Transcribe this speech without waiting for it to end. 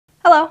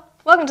Hello,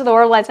 welcome to the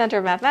Worldwide Center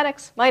of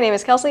Mathematics. My name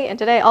is Kelsey, and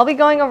today I'll be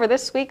going over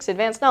this week's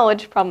Advanced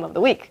Knowledge Problem of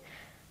the Week.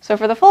 So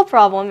for the full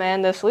problem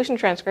and the solution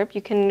transcript,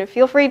 you can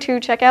feel free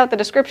to check out the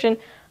description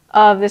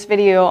of this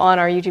video on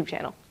our YouTube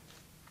channel.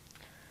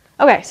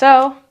 Okay,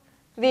 so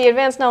the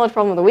Advanced Knowledge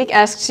Problem of the Week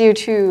asks you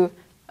to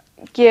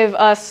give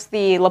us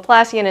the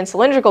Laplacian and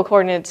cylindrical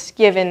coordinates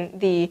given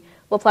the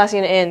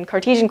Laplacian and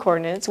Cartesian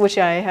coordinates, which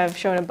I have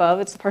shown above.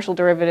 It's the partial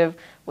derivative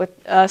with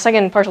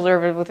second partial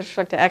derivative with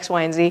respect to x,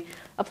 y, and z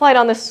applied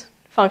on this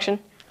function.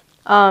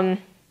 And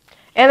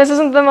this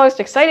isn't the most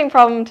exciting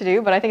problem to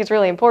do, but I think it's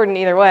really important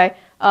either way.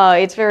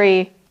 It's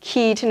very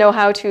key to know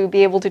how to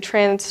be able to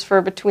transfer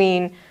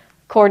between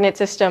coordinate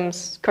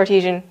systems,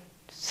 Cartesian,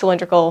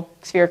 cylindrical,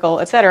 spherical,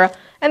 etc.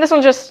 And this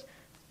one's just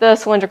the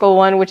cylindrical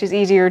one, which is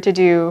easier to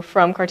do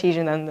from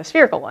Cartesian than the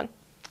spherical one.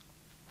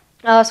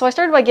 So I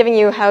started by giving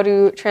you how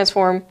to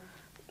transform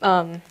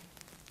from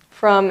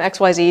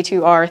xyz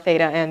to r,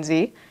 theta, and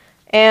z.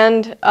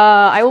 And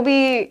I will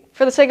be,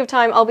 for the sake of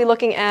time, I'll be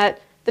looking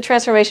at the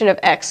transformation of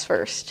x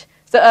first,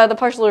 the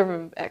partial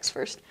derivative of x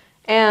first.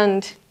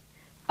 And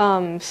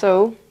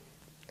if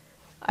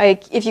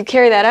you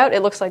carry that out,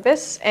 it looks like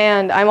this.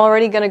 And I'm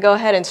already going to go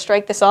ahead and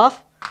strike this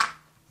off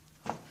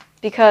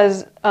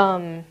because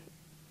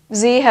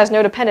z has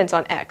no dependence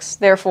on x.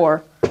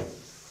 Therefore,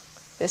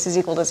 this is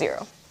equal to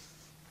 0.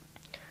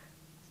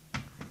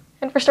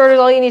 And for starters,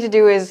 all you need to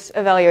do is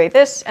evaluate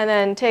this, and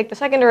then take the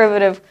second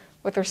derivative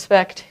with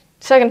respect,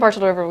 second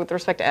partial derivative with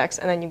respect to x,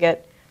 and then you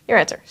get your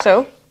answer.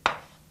 So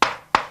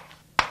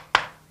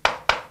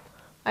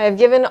I have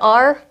given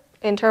r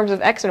in terms of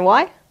x and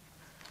y.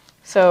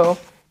 So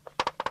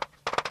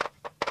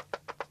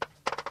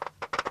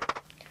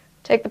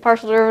take the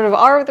partial derivative of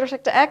r with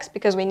respect to x,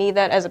 because we need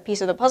that as a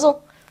piece of the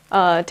puzzle.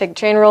 Take the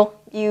chain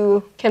rule.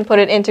 You can put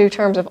it into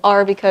terms of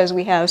r because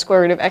we have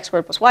square root of x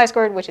squared plus y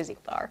squared, which is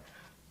equal to r.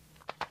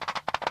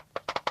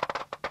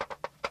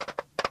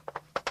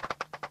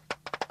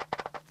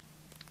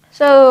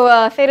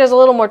 So theta is a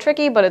little more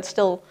tricky, but it's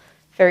still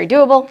very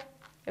doable.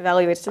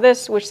 Evaluates to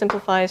this, which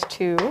simplifies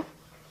to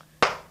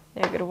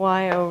negative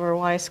y over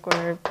y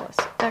squared plus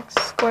x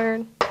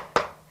squared.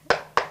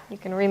 You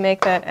can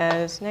remake that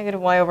as negative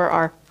y over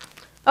r.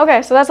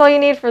 Okay, so that's all you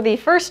need for the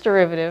first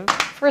derivative,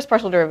 first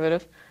partial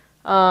derivative.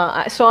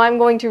 So I'm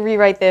going to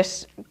rewrite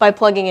this by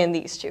plugging in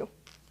these two.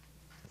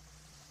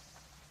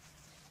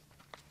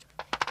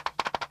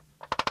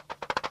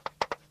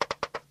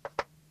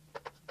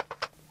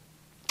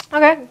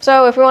 Okay,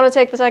 so if we want to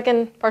take the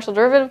second partial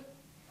derivative,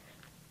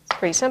 it's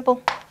pretty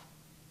simple.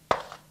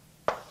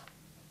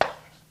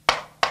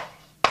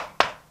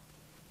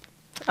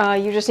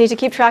 You just need to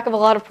keep track of a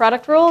lot of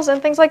product rules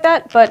and things like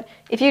that, but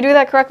if you do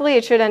that correctly,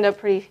 it should end up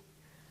pretty,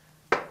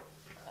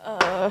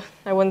 I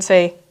wouldn't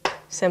say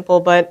simple,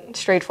 but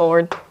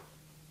straightforward.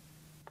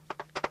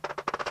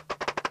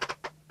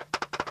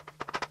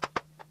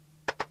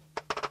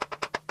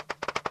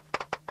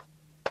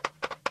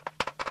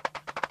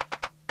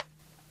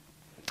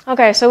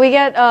 Okay, so we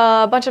get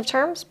a bunch of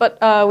terms, but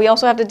we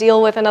also have to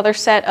deal with another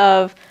set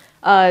of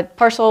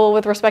partial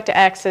with respect to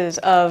x's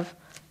of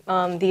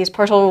these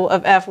partial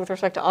of f with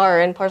respect to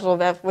r and partial of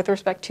f with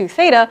respect to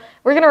theta.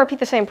 We're going to repeat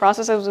the same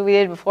process as we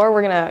did before.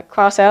 We're going to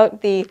cross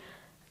out the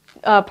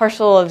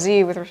partial of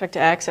z with respect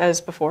to x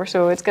as before,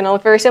 so it's going to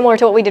look very similar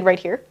to what we did right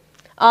here.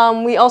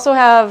 We also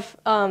have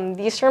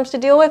these terms to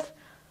deal with,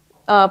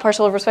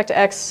 partial with respect to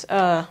x,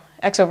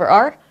 x over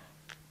r.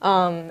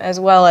 As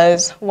well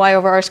as y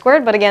over r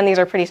squared, but again, these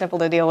are pretty simple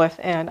to deal with,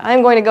 and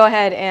I'm going to go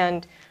ahead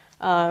and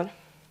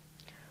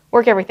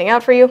work everything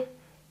out for you.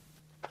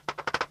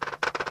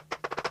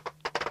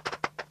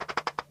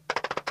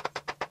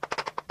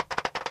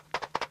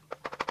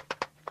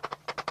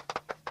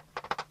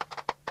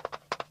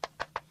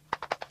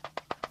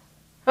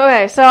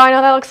 Okay, so I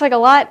know that looks like a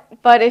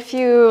lot, but if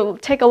you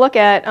take a look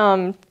at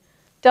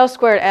del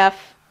squared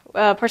f,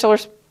 partial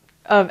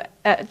of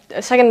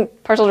second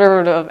partial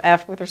derivative of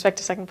f with respect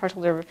to second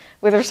partial derivative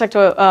with respect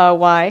to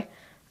y,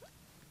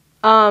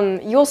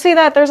 you'll see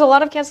that there's a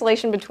lot of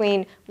cancellation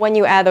between when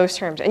you add those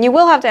terms. And you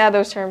will have to add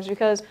those terms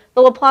because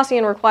the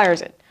Laplacian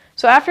requires it.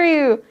 So after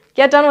you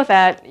get done with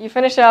that, you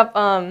finish up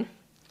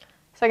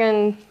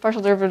second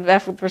partial derivative of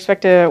f with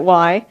respect to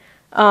y,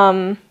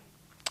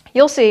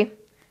 you'll see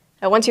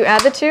that once you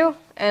add the two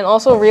and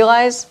also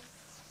realize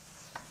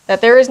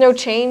that there is no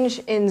change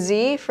in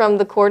z from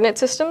the coordinate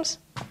systems,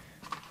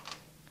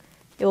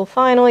 you'll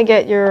finally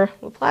get your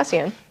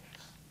Laplacian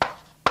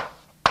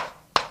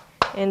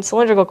in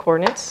cylindrical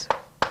coordinates.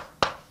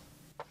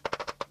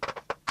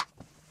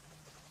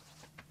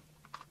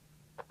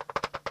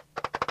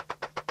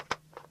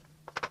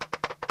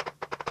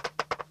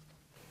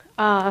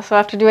 So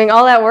after doing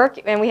all that work,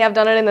 and we have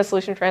done it in the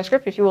solution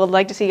transcript, if you would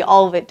like to see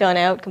all of it done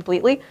out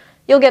completely,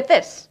 you'll get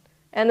this.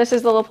 And this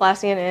is the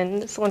Laplacian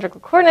in cylindrical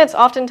coordinates.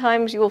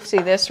 Oftentimes you will see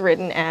this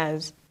written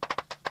as,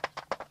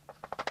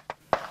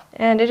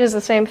 and it is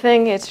the same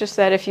thing, it's just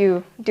that if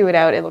you do it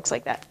out, it looks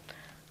like that.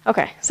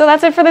 Okay, so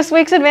that's it for this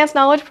week's Advanced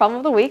Knowledge Problem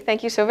of the Week.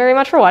 Thank you so very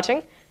much for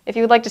watching. If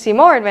you would like to see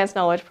more Advanced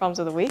Knowledge Problems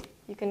of the Week,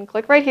 you can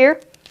click right here.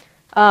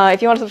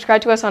 If you want to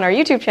subscribe to us on our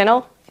YouTube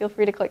channel, feel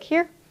free to click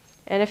here.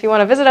 And if you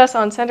want to visit us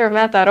on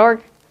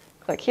centerofmath.org,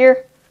 click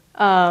here.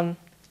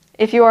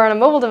 If you are on a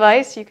mobile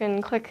device, you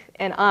can click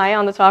an eye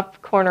on the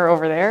top corner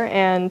over there,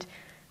 and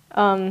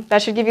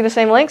that should give you the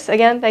same links.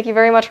 Again, thank you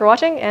very much for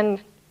watching, and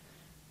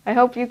I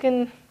hope you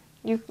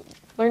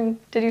learn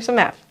to do some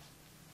math.